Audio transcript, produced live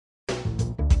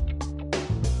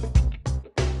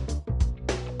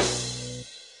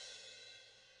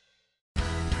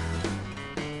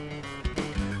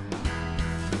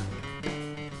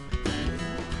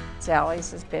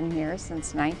Sally's has been here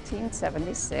since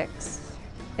 1976.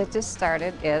 It just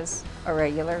started as a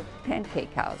regular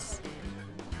pancake house.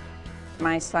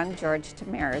 My son, George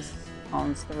Tamaris,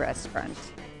 owns the restaurant,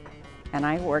 and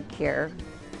I work here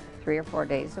 3 or 4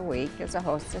 days a week as a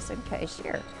hostess and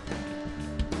cashier.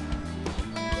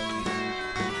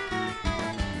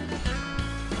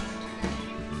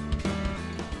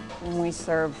 We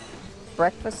serve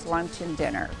breakfast, lunch, and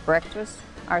dinner. Breakfast,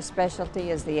 our specialty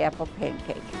is the apple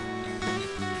pancake.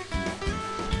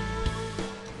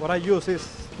 What I use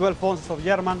is 12 ounces of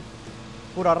German,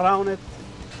 put around it,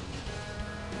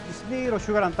 just little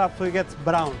sugar on top so it gets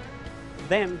brown.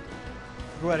 Then,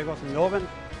 it goes in the oven,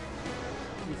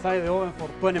 inside the oven for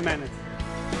 20 minutes.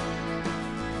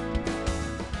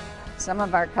 Some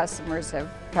of our customers have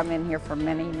come in here for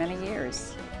many, many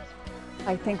years.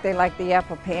 I think they like the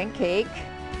apple pancake.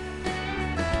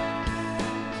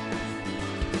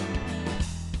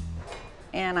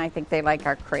 And I think they like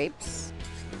our crepes.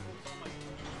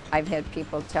 I've had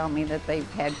people tell me that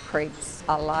they've had crepes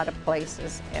a lot of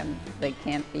places and they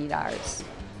can't beat ours.